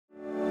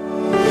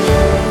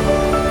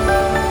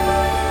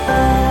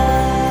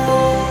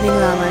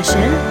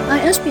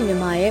ISP မြ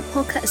န်မာရဲ့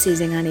podcast အစီအ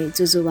စဉ်ကနေ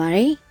ကြိုဆိုပါရ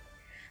စေ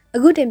။အ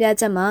ခုတင်ပြ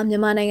ချက်မှာမြ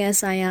န်မာနိုင်ငံ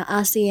ဆိုင်ရာအာ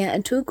ဆီယံ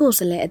အထူးကိုယ်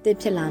စားလှယ်အသစ်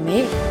ဖြစ်လာမ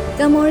ယ့်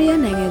ကမ္ဘောဒီး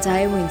ယားနိုင်ငံသား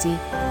ရေးဝန်ကြီး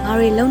ဘာ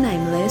တွေလုပ်နို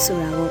င်မလဲဆို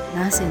တာကို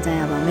နားဆင်ကြ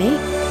ရပါမယ်။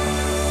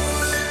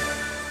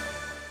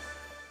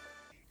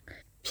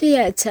ဖြစ်ရ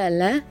ချက်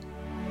လက်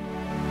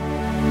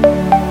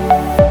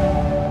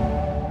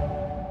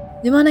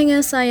မြန်မာနိုင်ငံ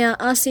ဆိုင်ရာ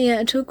အာဆီယံ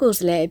အထူးကိုယ်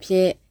စားလှယ်အဖြ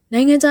စ်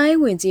နိုင်ငံသားရေး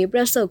ဝန်ကြီးပရ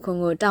က်ဆုတ်ခွ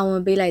န်းကိုတာဝ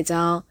န်ပေးလိုက်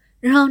ကြောင်း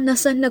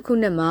2022ခု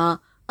နှစ်မှာ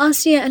အာ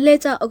ဆီယံအလှည့်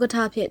ကျဥက္ကဋ္ဌ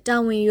ဖြစ်တာ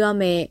ဝန်ယူရ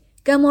မယ့်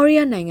ကမ္ဘောဒီး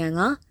ယားနိုင်ငံက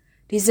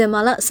ဒီဇင်ဘာ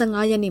လ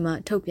15ရက်နေ့မှာ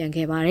ထုတ်ပြန်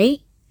ခဲ့ပါတယ်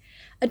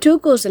။အထူး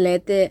ကိုယ်စားလှယ်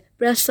သစ်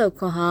ပရက်ဆုတ်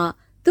ခွန်းဟာ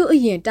သူ့အ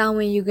ရင်တာဝ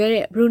န်ယူခဲ့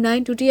တဲ့ဘရူနို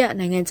င်းဒုတိယ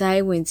နိုင်ငံသား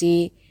ရေးဝန်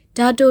ကြီး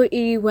ဒါတို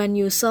အီရီဝန်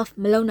ယူဆော့ဖ်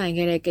မလုပ်နိုင်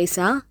ခဲ့တဲ့ကိစ္စ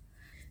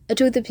အ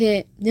ထူးသဖြင့်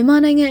မြန်မာ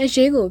နိုင်ငံအ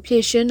ရေးကိုဖြေ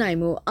ရှင်းနိုင်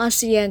မှုအာ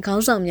ဆီယံခေါ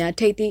င်းဆောင်များ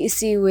ထိပ်သီးအစ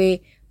ည်းအဝေး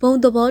ဘုံ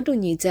သဘောတူ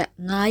ညီချက်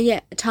9ရ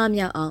က်အထ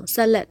မြောက်အောင်ဆ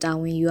က်လက်တာ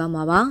ဝန်ယူရ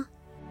မှာပါ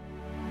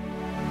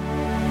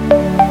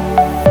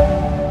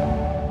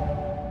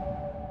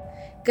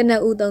ကန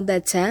ဦးသုံးသ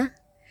က်ချက်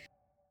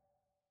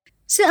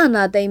စစ်အာ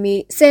ဏာသိမ်းပြီး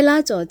10လ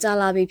ကျော်ကြာ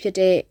လာပြီဖြစ်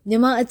တဲ့မြ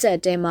န်မာအကြက်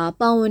တဲမှာ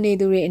ပါဝင်နေ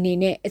သူတွေအနေ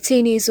နဲ့အခြေ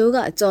အနေဆိုးက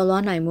ကြော်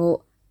လွှားနိုင်မှု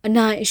အ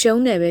နိုင်အ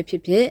ရှုံးနယ်ပဲဖြ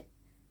စ်ဖြစ်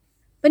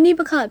ပဏိပ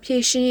ခဖြ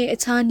ည့်ရှင်းရေးအ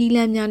ခြားနည်းလ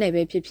မ်းများနဲ့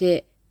ပဲဖြစ်ဖြစ်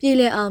ပြည်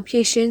လည်အောင်ဖြ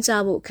ည့်ရှင်းကြ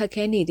ဖို့ခက်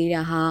ခဲနေသေး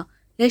တာဟာ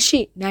လက်ရှိ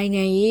နိုင်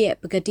ငံရေးရဲ့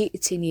ပကတိအ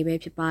ခြေအနေပဲ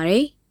ဖြစ်ပါတ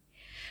ယ်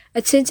။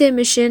အချင်းချင်းမ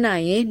ရှင်းနို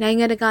င်ရင်နိုင်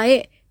ငံတကာ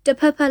ရဲ့တစ်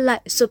ဖက်ဖက်လို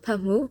က်စွတ်ဖက်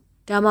မှု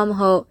ဒါမှမ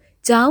ဟုတ်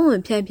ကြားဝင်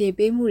ဖြန့်ဖြေး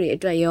ပေးမှုတွေအ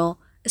တွက်ရော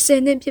အစ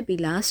င်းသင့်ဖြစ်ပြီ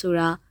လားဆို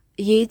တာ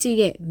အရေးကြီး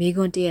တဲ့မေး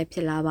ခွန်းတစ်ရပ်ဖြ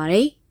စ်လာပါတ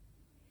ယ်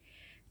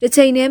။တစ်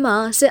ချိန်တည်းမှာ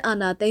စစ်အာ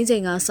ဏာသိမ်းချိ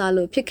န်ကစ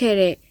လို့ဖြစ်ခဲ့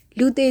တဲ့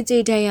လူသေးကြေ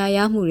ဒဏ်ရာရ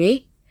မှုတွေ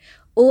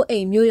အိုးအိ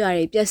မ်မြို့ရွာ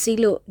တွေပျက်စီး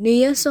လို့နေ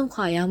ရဆုံး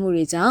ခွာရမှု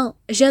တွေကြောင့်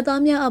အရက်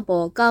သားများအ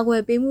ပေါ်ကာကွ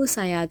ယ်ပေးမှု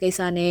ဆိုင်ရာကိစ္စ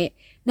နဲ့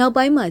နောက်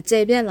ပိုင်းမှာကျ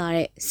ယ်ပြန့်လာ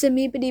တဲ့စစ်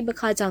မီးပဋိပက္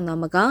ခကြောင့်သာ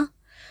မက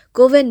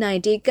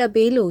COVID-19 ကပ်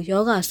ဘေးလို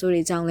ရောဂါဆိုး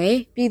တွေကြောင့်လည်း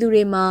ပြည်သူ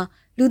တွေမှာ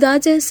လူသား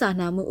ချင်းစာ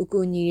နာမှုအကူ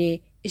အညီတွေ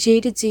အ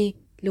ရေးတကြီး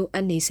လိုအ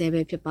ပ်နေဆဲ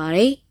ပဲဖြစ်ပါတ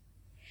ယ်။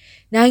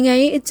နိုင်ငံ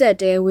ရေးအကျပ်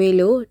တဲဝေး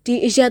လို့ဒီ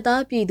အရက်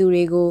သားပြည်သူ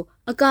တွေကို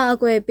အကာအ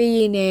ကွယ်ပေး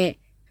ရေးနဲ့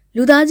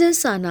လူသားချင်း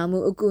စာနာမှု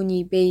အကူအညီ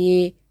ပေး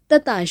ရေးတ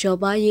က်တာလျော့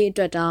ပါရေးအ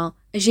တွက်တောင်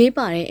အရေး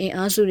ပါတဲ့အင်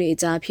အားစုတွေအ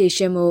ကြားဖြည့်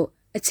ရှင်းမှု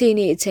အခြေအ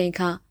နေအချိန်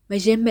ခါမ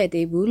ရင့်မဲ့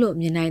သေးဘူးလို့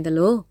မြင်နိုင်တယ်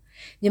လို့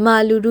မြန်မာ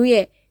လူထု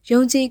ရဲ့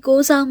ယုံကြည်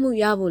ကိုးစားမှု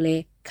ရဖို့လဲ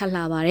ခက်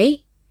လာပါတယ်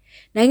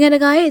။နိုင်ငံတ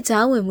ကာရဲ့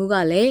ကြားဝင်မှုက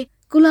လည်း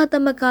ကုလသ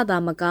မဂ္ဂသာ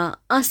မက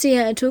အာဆီ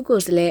ယံအထူးကို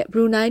ယ်စားလှယ်ဘ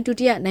ရူနိုင်းဒု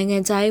တိယနိုင်ငံ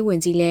သားရေးဝန်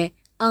ကြီးလည်း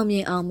အောင်မြ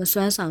င်အောင်မစွ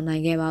မ်းဆောင်နို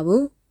င်ခဲ့ပါ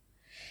ဘူး။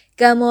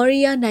ကမ္ဘော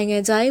ဒီးယားနိုင်ငံ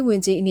သားရေးဝ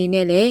န်ကြီးအနေ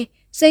နဲ့လည်း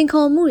စိန်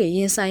ခေါ်မှုတွေရ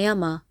င်ဆိုင်ရ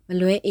မှာမ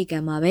လွဲဧက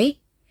န်ပါပဲ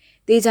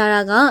။တေချာ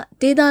တာက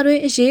ဒေသတွ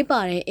င်းအရေးပါ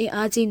တဲ့အင်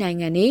အားကြီးနိုင်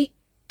ငံတွေ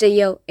တ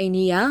ရုတ်အိန္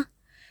ဒိယ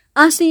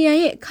အာဆီယံ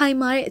ရဲ့ခိုင်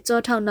မာတဲ့အကြော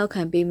ထောက်နောက်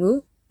ခံပေးမှု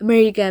အမေ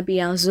ရိကန်ပြည်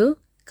ထောင်စု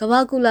ကမ္ဘာ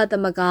ကုလသ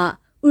မဂ္ဂ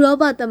ဥရော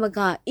ပသမဂ္ဂ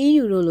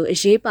EU တို့လိုအ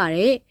ရေးပါ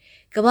တဲ့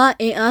ကမ္ဘာ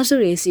အင်အားစု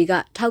တွေစီက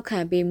ထောက်ခံ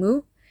ပေးမှု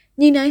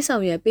ညှိနှိုင်းဆော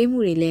င်ရွက်ပေးမှု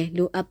တွေလည်း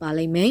လိုအပ်ပါ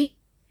လိမ့်မယ်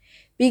။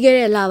ပြီးခဲ့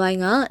တဲ့လပိုင်း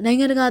ကနိုင်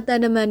ငံတကာတန်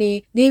တမန်တွေ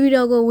နေပြည်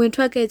တော်ကိုဝင်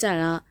ထွက်ခဲ့ကြ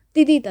တာ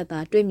တိတိတတ်တာ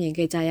တွေ့မြင်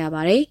ခဲ့ကြရ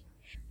ပါတယ်။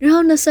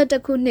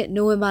2021ခုနှစ်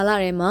နိုဝင်ဘာလ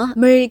ထဲမှာအ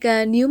မေရိက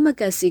န်နယူးမက္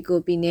ကဆီကို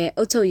ပြည်နယ်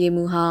အုပ်ချုပ်ရေး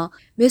မှူးဟောင်း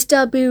မစ္စတာ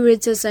ဘီရစ်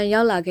ချတ်ဆန်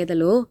ရောက်လာခဲ့တယ်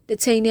လို့တစ်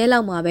ချိန်တည်း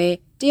လောက်မှာပဲ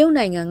တရုတ်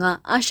နိုင်ငံက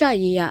အာရှ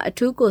ရေးရာအ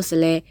ထူးကိုယ်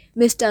စားလှယ်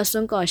မစ္စတာဆွ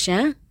န်းကော့ရှ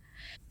န်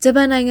ဂျပ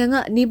န်နိုင်ငံက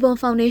နီပွန်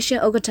ဖောင်ဒေးရှ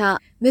င်းဥက္ကဋ္ဌ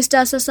မစ္စ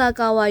တာဆဆာ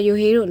ကာဝါယို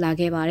ဟေတို့လာ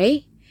ခဲ့ပါတယ်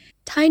။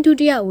ထိုင်းဒု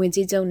တိယဝန်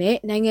ကြီးချုပ်နဲ့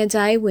နိုင်ငံ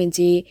ခြားရေးဝန်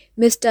ကြီး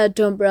မစ္စတာ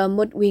ဒွန်ပရာ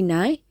မွတ်ဝီ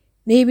နိုင်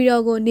နေပြည်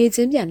တော်ကိုနေချ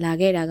င်းပြန်လာ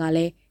ခဲ့တာကလ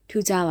ည်း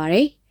ထူးခြားပါတ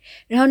ယ်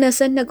။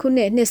2022ခု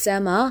နှစ်နှစ်ဆ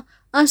န်းမှာ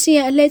အာဆီ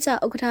ယံအလှည့်ကျဥ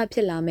က္ကဋ္ဌဖြ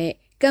စ်လာမဲ့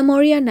ကမ္ဘော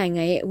ဒီးယားနိုင်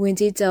ငံရဲ့ဝန်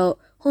ကြီးချုပ်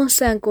ဟွန်ဆ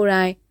န်ကို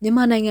ရိုင်မြန်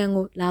မာနိုင်ငံ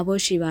ကိုလာ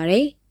ဖို့ရှိပါတ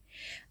ယ်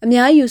။အ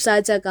များယူဆ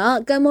ချက်က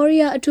ကမ္ဘောဒီး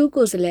ယားအထူး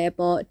ကိုယ်စားလှယ်အ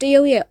ပေါ်တ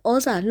ရုတ်ရဲ့ဩ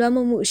ဇာလွှမ်း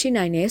မိုးမှုရှိ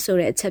နိုင်တယ်ဆို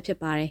တဲ့အချက်ဖြစ်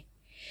ပါတယ်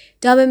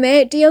။ဒါပေမဲ့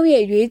တရုတ်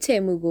ရဲ့ရွေးချ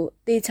ယ်မှုကို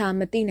သေချာမ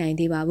သိနိုင်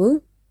သေးပါဘူး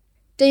။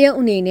တရုတ်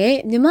အနေနဲ့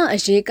မြန်မာအ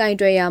ရေးကင်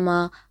တွယ်ရာမှာ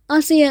အာ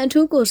ဆီယံအ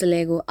ထူးကိုယ်စားလှ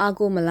ယ်ကိုအား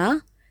ကိုးမလား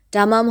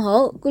ဒါမှမဟု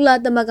တ်ကုလ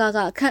သမဂ္ဂက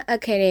ခန့်အ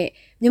ပ်ခဲ့တဲ့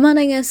မြန်မာ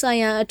နိုင်ငံဆိုင်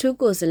ရာအထူး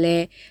ကိုယ်စားလှ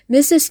ယ်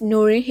Mrs.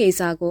 Norin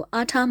Heyza ကို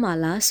အားထားမှ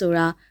လားဆို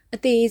တာအ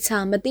သေးအချာ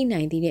မသိ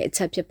နိုင်သေးတဲ့အချ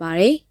က်ဖြစ်ပါ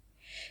တယ်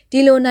။ဒီ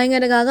လိုနိုင်ငံ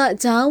တကာက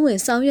ကြားဝင်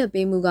ဆောင်ရွက်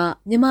ပေးမှုက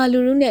မြန်မာလူ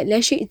ထုနဲ့လ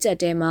က်ရှိအကျပ်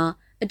တဲမှာ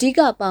အဓိက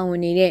ပါဝ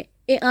င်နေတဲ့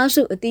အင်အား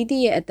စုအသီး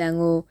သီးရဲ့အတန်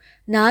ကို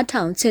နား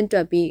ထောင်ချင့်တွ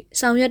က်ပြီး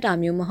ဆောင်ရွက်တာ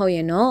မျိုးမဟုတ်ရ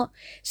င်တော့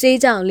စေး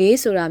ကြောင်လေး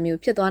ဆိုတာမျိုး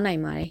ဖြစ်သွားနို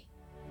င်ပါတယ်။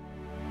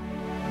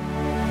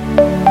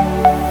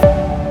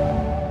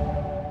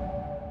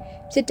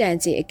ဖြစ်တန်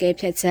ကြီးအကဲ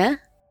ဖြတ်ချက်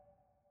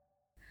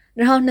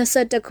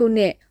2021ခု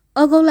နှစ်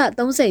ဩဂုတ်လ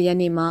30ရက်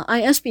နေ့မှာ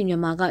ISP မြ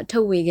န်မာကထု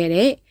တ်ဝေခဲ့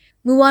တဲ့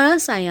မူဝါဒ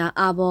ဆိုင်ရာ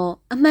အာဘော်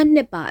အမှတ်2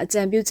ပါအ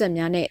ကြံပြုချက်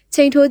များနဲ့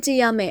ချိန်ထိုးကြည့်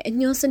ရမယ့်အ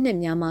ညွှန်းစနစ်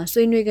များမှာ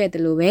ဆွေးနွေးခဲ့တ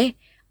ယ်လို့ပဲ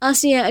အာ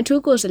ဆီယံအ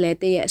ထူးကိုယ်စားလှယ်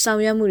တရဲ့ဆော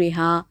င်ရွက်မှုတွေ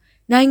ဟာ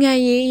နိုင်ငံ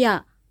ရေးအရ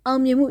အော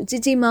င်မြင်မှု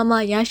ကြီးကြီးမား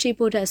မားရရှိ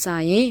ဖို့ထက်စာ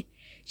ရင်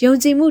ယုံ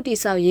ကြည်မှုတည်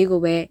ဆောက်ရေး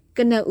ကိုပဲက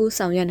နဦး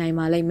ဆောင်ရွက်နိုင်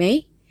ပါလိမ့်မယ်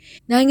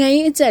။နိုင်ငံ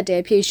ရေးအကျပ်တဲ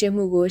ဖြည့်ရှင်း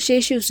မှုကို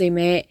ရှေ့ရှုစေ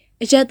မဲ့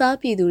အရက်သား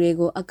ပြည်သူတွေ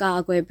ကိုအကာ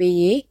အကွယ်ပေး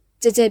ရေး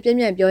ကြကြပြန့်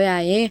ပြန့်ပြောရ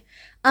ရင်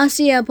အာ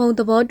ဆီယံဘုံသ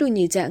ဘောတူ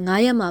ညီချက်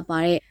9ရက်မှာပါ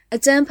တဲ့အ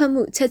ကြမ်းဖက်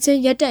မှုချက်ချ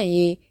င်းရပ်တန့်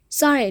ရေးစ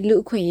တဲ့လူ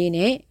အခွင့်အရေး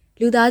နဲ့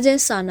လူသားချ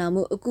င်းစာနာ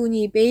မှုအကူအ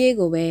ညီပေးရေး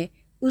ကိုပဲ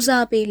ဦး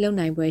စားပေးလုပ်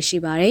နိုင်ပွဲရှိ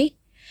ပါတယ်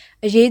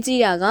။အရေးကြီး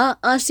တာက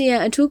အာဆီယံ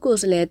အထူးကိုယ်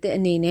စားလှယ်တဲ့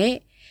အနေနဲ့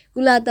ကု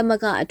လသမ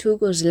ဂ္ဂအထူး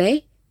ကိုယ်စားလှယ်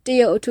တ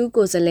ရုတ်အထူး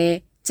ကိုယ်စားလှယ်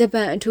ဂျပ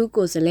န်အထူး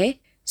ကိုယ်စားလှယ်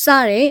စ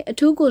တဲ့အ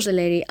ထူးကိုယ်စား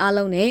လှယ်တွေအား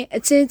လုံးနဲ့အ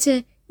ချင်းချ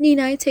င်းနှိ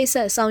နှိုင်းချိတ်ဆ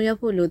က်ဆောင်ရွက်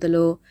ဖို့လိုသ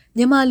လို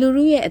မြန်မာလူ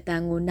ထုရဲ့အတ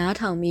န်ကိုနား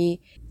ထောင်ပြီး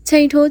ချိ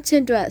န်ထိုးချ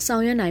င့်တွက်ဆော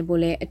င်ရွက်နိုင်ဖို့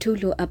လည်းအထူး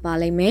လိုအပ်ပါ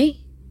လိမ့်မယ်။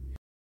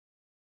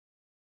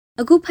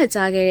အခုဖတ်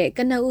ကြားခဲ့တဲ့က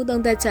နဦး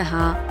သုံးသက်ချက်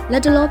ဟာလ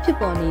က်တလောဖြစ်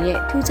ပေါ်နေတဲ့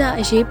ထူးခြား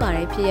အရေးပါ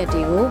တဲ့ဖြစ်ရပ်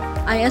တွေကို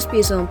ISP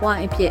ဇွန်ပွို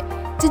င်းအဖြစ်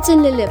ကြစ်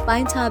လစ်ပို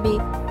င်းခြားပြီး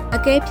အ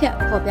ကဲဖြတ်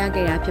ဖော်ပြ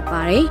ခဲ့တာဖြစ်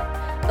ပါတယ်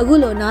။အခု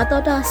လိုနား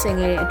တော်တာဆင်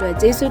ခဲ့တဲ့အတွက်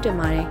ကျေးဇူးတင်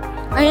ပါတယ်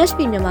။ ISP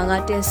မြန်မာက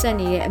တင်ဆက်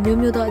နေတဲ့အမျိုး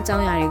မျိုးသောအကြော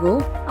င်းအရာတွေကို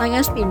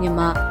ISP မြန်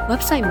မာ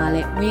website မှာလ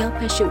ည်းဝင်ရောက်ဖ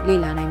တ်ရှုလေ့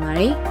လာနိုင်ပါတ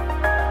ယ်။